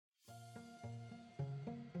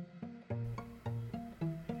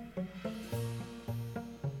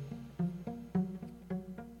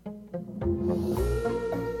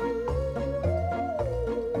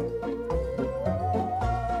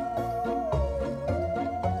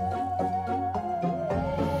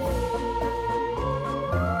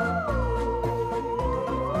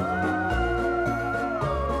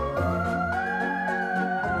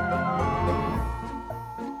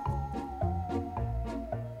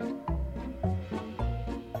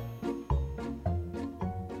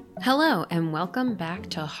Hello, and welcome back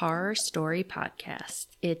to Horror Story Podcast.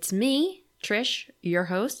 It's me, Trish, your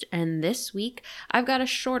host, and this week I've got a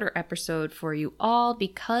shorter episode for you all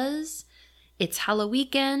because it's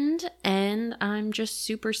Halloween and I'm just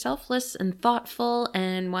super selfless and thoughtful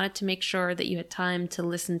and wanted to make sure that you had time to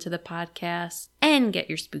listen to the podcast and get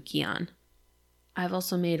your spooky on. I've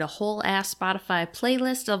also made a whole ass Spotify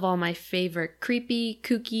playlist of all my favorite creepy,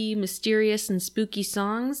 kooky, mysterious, and spooky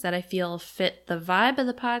songs that I feel fit the vibe of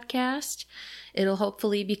the podcast. It'll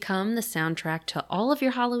hopefully become the soundtrack to all of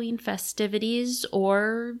your Halloween festivities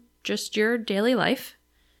or just your daily life.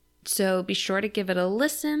 So be sure to give it a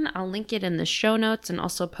listen. I'll link it in the show notes and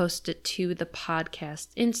also post it to the podcast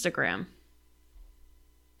Instagram.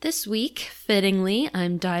 This week, fittingly,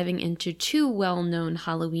 I'm diving into two well-known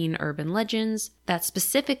Halloween urban legends that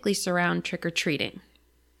specifically surround trick-or-treating.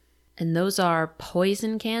 And those are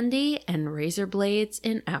poison candy and razor blades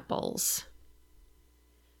in apples.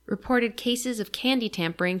 Reported cases of candy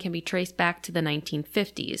tampering can be traced back to the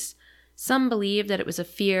 1950s. Some believe that it was a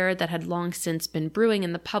fear that had long since been brewing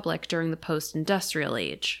in the public during the post-industrial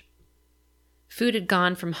age. Food had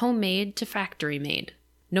gone from homemade to factory-made.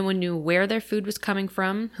 No one knew where their food was coming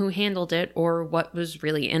from, who handled it, or what was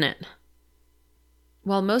really in it.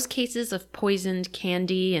 While most cases of poisoned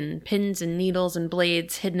candy and pins and needles and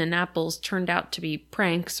blades hidden in apples turned out to be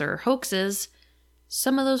pranks or hoaxes,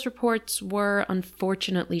 some of those reports were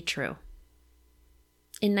unfortunately true.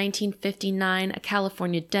 In 1959, a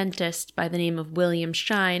California dentist by the name of William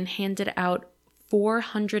Shine handed out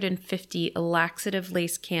 450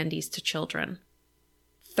 laxative-laced candies to children.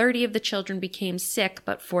 30 of the children became sick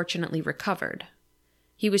but fortunately recovered.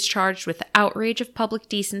 He was charged with outrage of public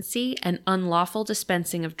decency and unlawful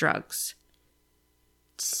dispensing of drugs.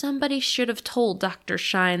 Somebody should have told Dr.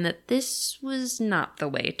 Shine that this was not the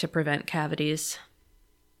way to prevent cavities.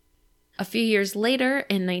 A few years later,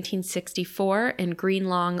 in 1964, in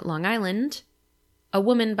Greenlawn, Long Island, a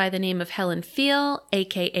woman by the name of Helen Feel,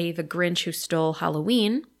 aka the Grinch who stole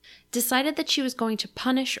Halloween, decided that she was going to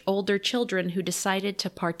punish older children who decided to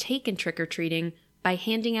partake in trick-or-treating by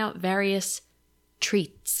handing out various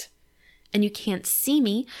treats. And you can't see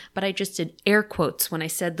me, but I just did air quotes when I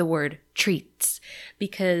said the word treats,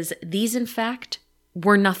 because these, in fact,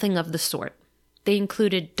 were nothing of the sort. They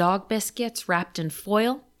included dog biscuits wrapped in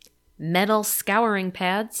foil, metal scouring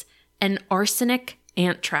pads, and arsenic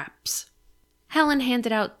ant traps. Helen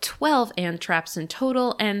handed out 12 ant traps in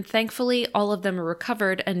total, and thankfully all of them were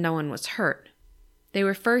recovered and no one was hurt. They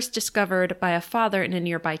were first discovered by a father in a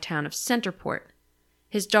nearby town of Centerport.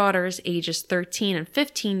 His daughters, ages 13 and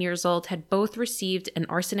 15 years old, had both received an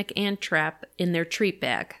arsenic ant trap in their treat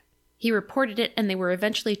bag. He reported it and they were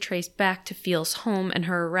eventually traced back to Feel's home, and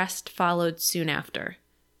her arrest followed soon after.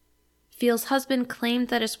 Feel's husband claimed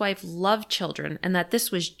that his wife loved children and that this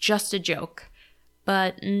was just a joke.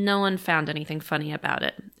 But no one found anything funny about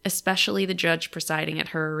it, especially the judge presiding at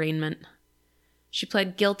her arraignment. She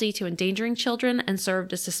pled guilty to endangering children and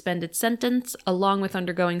served a suspended sentence, along with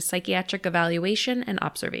undergoing psychiatric evaluation and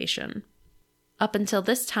observation. Up until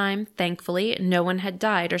this time, thankfully, no one had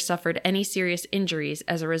died or suffered any serious injuries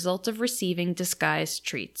as a result of receiving disguised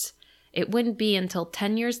treats. It wouldn't be until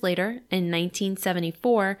 10 years later, in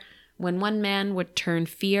 1974, when one man would turn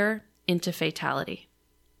fear into fatality.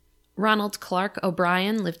 Ronald Clark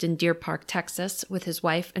O'Brien lived in Deer Park, Texas, with his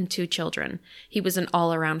wife and 2 children. He was an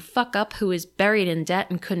all-around fuck-up who was buried in debt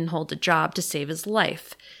and couldn't hold a job to save his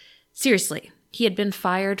life. Seriously, he had been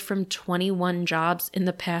fired from 21 jobs in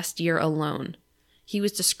the past year alone. He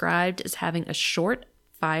was described as having a short,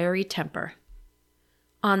 fiery temper.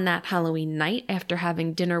 On that Halloween night, after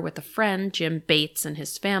having dinner with a friend, Jim Bates, and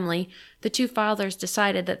his family, the 2 fathers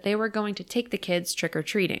decided that they were going to take the kids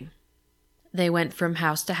trick-or-treating. They went from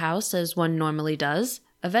house to house, as one normally does.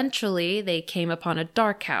 Eventually, they came upon a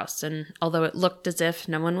dark house, and although it looked as if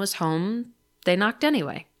no one was home, they knocked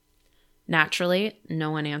anyway. Naturally,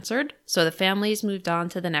 no one answered, so the families moved on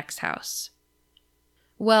to the next house.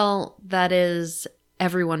 Well, that is,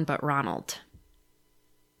 everyone but Ronald.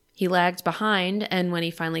 He lagged behind, and when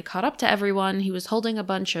he finally caught up to everyone, he was holding a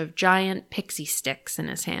bunch of giant pixie sticks in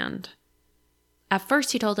his hand. At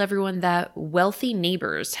first, he told everyone that wealthy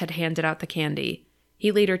neighbors had handed out the candy.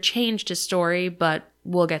 He later changed his story, but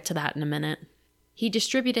we'll get to that in a minute. He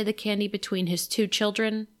distributed the candy between his 2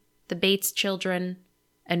 children, the Bates children,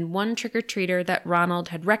 and one trick-or-treater that Ronald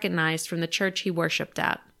had recognized from the church he worshipped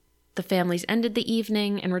at. The families ended the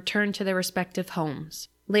evening and returned to their respective homes.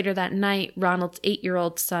 Later that night, Ronald's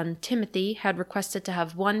 8-year-old son, Timothy, had requested to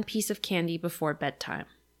have one piece of candy before bedtime.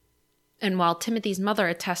 And while Timothy's mother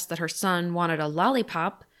attests that her son wanted a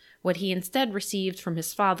lollipop, what he instead received from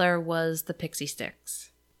his father was the pixie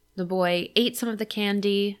sticks. The boy ate some of the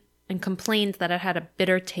candy and complained that it had a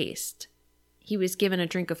bitter taste. He was given a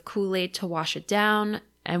drink of Kool-Aid to wash it down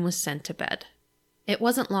and was sent to bed. It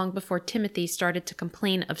wasn't long before Timothy started to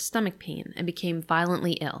complain of stomach pain and became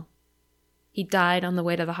violently ill. He died on the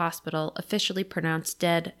way to the hospital, officially pronounced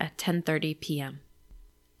dead at 10:30 p.m.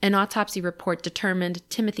 An autopsy report determined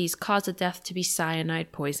Timothy's cause of death to be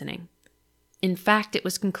cyanide poisoning. In fact, it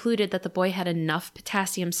was concluded that the boy had enough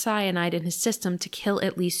potassium cyanide in his system to kill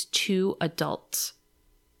at least 2 adults.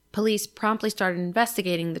 Police promptly started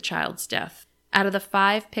investigating the child's death. Out of the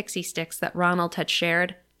 5 pixie sticks that Ronald had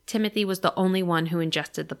shared, Timothy was the only one who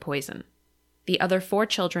ingested the poison. The other 4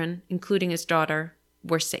 children, including his daughter,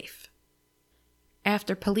 were safe.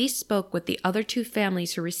 After police spoke with the other 2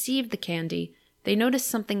 families who received the candy, they noticed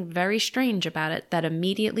something very strange about it that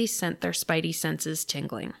immediately sent their spidey senses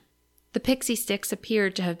tingling. The pixie sticks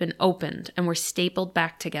appeared to have been opened and were stapled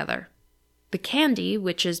back together. The candy,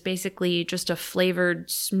 which is basically just a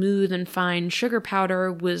flavored, smooth and fine sugar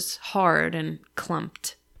powder, was hard and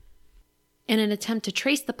clumped. In an attempt to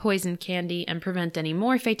trace the poison candy and prevent any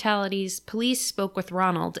more fatalities, police spoke with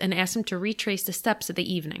Ronald and asked him to retrace the steps of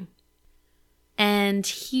the evening. And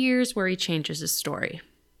here's where he changes his story.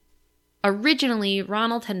 Originally,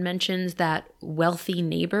 Ronald had mentioned that wealthy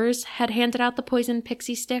neighbors had handed out the poisoned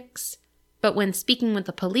pixie sticks, but when speaking with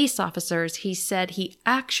the police officers, he said he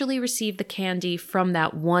actually received the candy from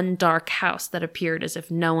that one dark house that appeared as if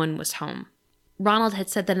no one was home. Ronald had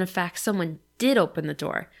said that in fact someone did open the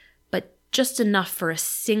door, but just enough for a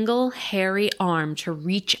single hairy arm to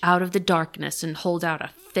reach out of the darkness and hold out a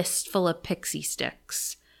fistful of pixie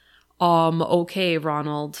sticks. Okay,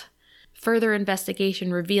 Ronald. Further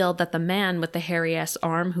investigation revealed that the man with the hairy-ass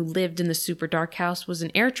arm who lived in the super dark house was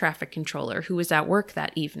an air traffic controller who was at work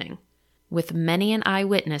that evening, with many an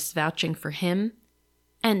eyewitness vouching for him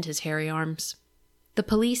and his hairy arms. The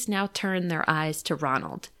police now turned their eyes to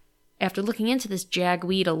Ronald. After looking into this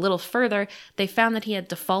jagweed a little further, they found that he had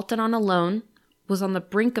defaulted on a loan, was on the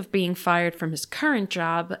brink of being fired from his current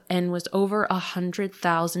job, and was over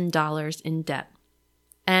 $100,000 in debt.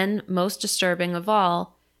 And, most disturbing of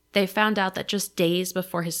all, they found out that just days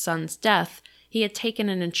before his son's death, he had taken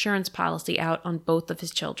an insurance policy out on both of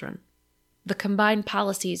his children. The combined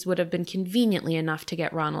policies would have been conveniently enough to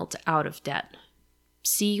get Ronald out of debt.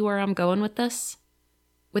 See where I'm going with this?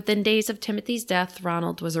 Within days of Timothy's death,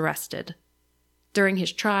 Ronald was arrested. During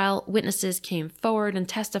his trial, witnesses came forward and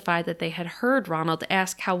testified that they had heard Ronald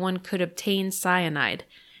ask how one could obtain cyanide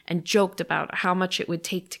and joked about how much it would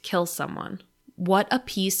take to kill someone. What a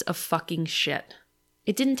piece of fucking shit.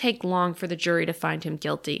 It didn't take long for the jury to find him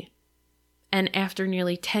guilty. And after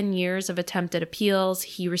nearly 10 years of attempted appeals,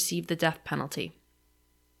 he received the death penalty.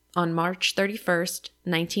 On March 31st,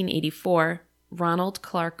 1984, Ronald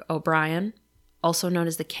Clark O'Brien, also known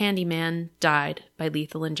as the Candyman, died by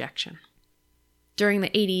lethal injection. During the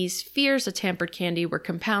 80s, fears of tampered candy were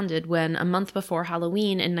compounded when, a month before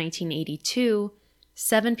Halloween in 1982,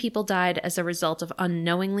 7 people died as a result of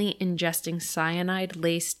unknowingly ingesting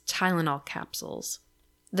cyanide-laced Tylenol capsules.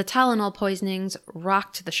 The Tylenol poisonings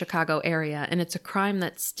rocked the Chicago area, and it's a crime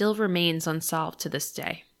that still remains unsolved to this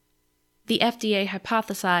day. The FDA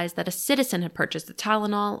hypothesized that a citizen had purchased the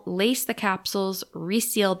Tylenol, laced the capsules,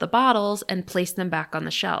 resealed the bottles, and placed them back on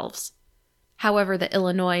the shelves. However, the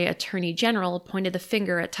Illinois Attorney General pointed the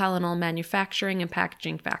finger at Tylenol manufacturing and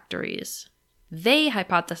packaging factories. They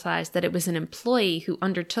hypothesized that it was an employee who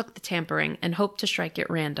undertook the tampering and hoped to strike at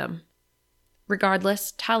random.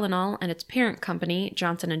 Regardless, Tylenol and its parent company,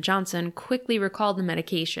 Johnson & Johnson, quickly recalled the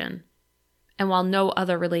medication. And while no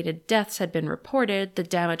other related deaths had been reported, the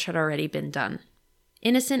damage had already been done.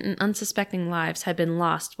 Innocent and unsuspecting lives had been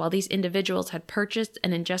lost while these individuals had purchased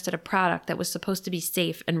and ingested a product that was supposed to be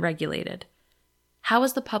safe and regulated. How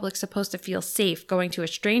was the public supposed to feel safe going to a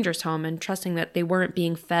stranger's home and trusting that they weren't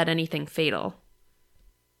being fed anything fatal?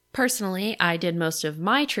 Personally, I did most of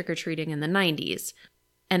my trick-or-treating in the 90s,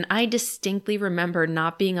 and I distinctly remember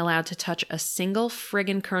not being allowed to touch a single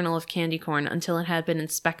friggin' kernel of candy corn until it had been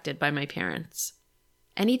inspected by my parents.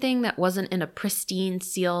 Anything that wasn't in a pristine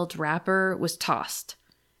sealed wrapper was tossed.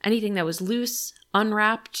 Anything that was loose,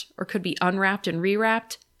 unwrapped, or could be unwrapped and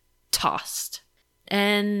rewrapped, tossed.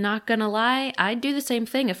 And not gonna lie, I'd do the same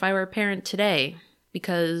thing if I were a parent today,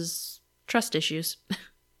 because trust issues.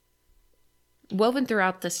 Woven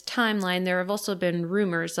throughout this timeline, there have also been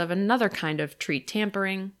rumors of another kind of treat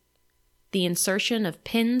tampering, the insertion of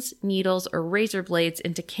pins, needles, or razor blades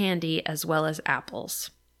into candy as well as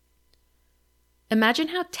apples. Imagine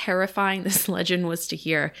how terrifying this legend was to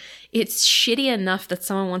hear. It's shitty enough that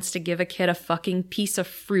someone wants to give a kid a fucking piece of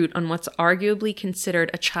fruit on what's arguably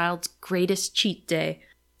considered a child's greatest cheat day.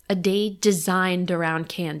 a day designed around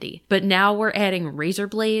candy. But now we're adding razor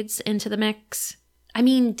blades into the mix. I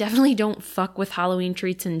mean, definitely don't fuck with Halloween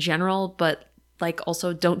treats in general, but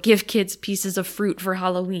also don't give kids pieces of fruit for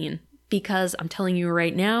Halloween. Because I'm telling you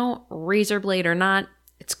right now, razor blade or not,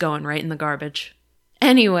 it's going right in the garbage.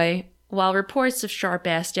 Anyway, while reports of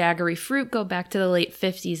sharp-ass jaggery fruit go back to the late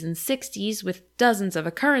 50s and 60s with dozens of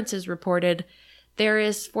occurrences reported, there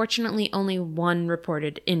is fortunately only one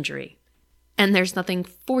reported injury. And there's nothing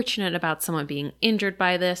fortunate about someone being injured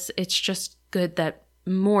by this. It's just good that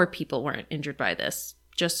more people weren't injured by this,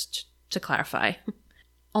 just to clarify.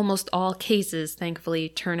 Almost all cases, thankfully,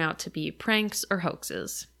 turn out to be pranks or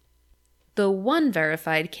hoaxes. The one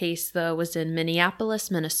verified case, though, was in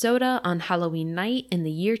Minneapolis, Minnesota on Halloween night in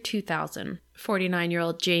the year 2000.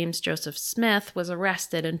 49-year-old James Joseph Smith was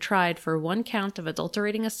arrested and tried for one count of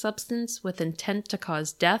adulterating a substance with intent to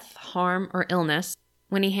cause death, harm, or illness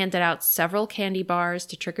when he handed out several candy bars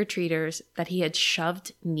to trick-or-treaters that he had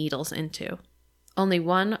shoved needles into. Only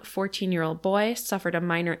one 14-year-old boy suffered a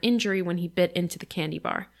minor injury when he bit into the candy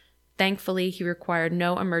bar. Thankfully, he required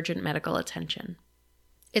no emergent medical attention.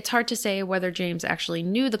 It's hard to say whether James actually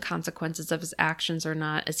knew the consequences of his actions or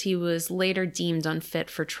not, as he was later deemed unfit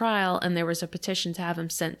for trial and there was a petition to have him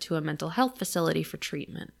sent to a mental health facility for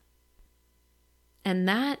treatment. And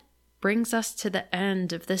that brings us to the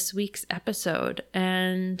end of this week's episode.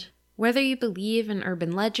 And whether you believe in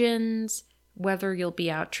urban legends, whether you'll be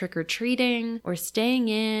out trick-or-treating or staying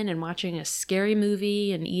in and watching a scary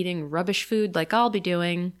movie and eating rubbish food like I'll be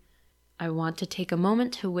doing, I want to take a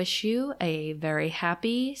moment to wish you a very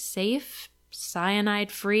happy, safe,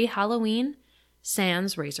 cyanide-free Halloween,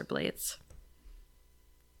 sans razor blades.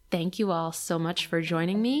 Thank you all so much for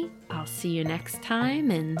joining me. I'll see you next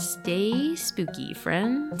time, and stay spooky,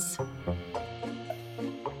 friends.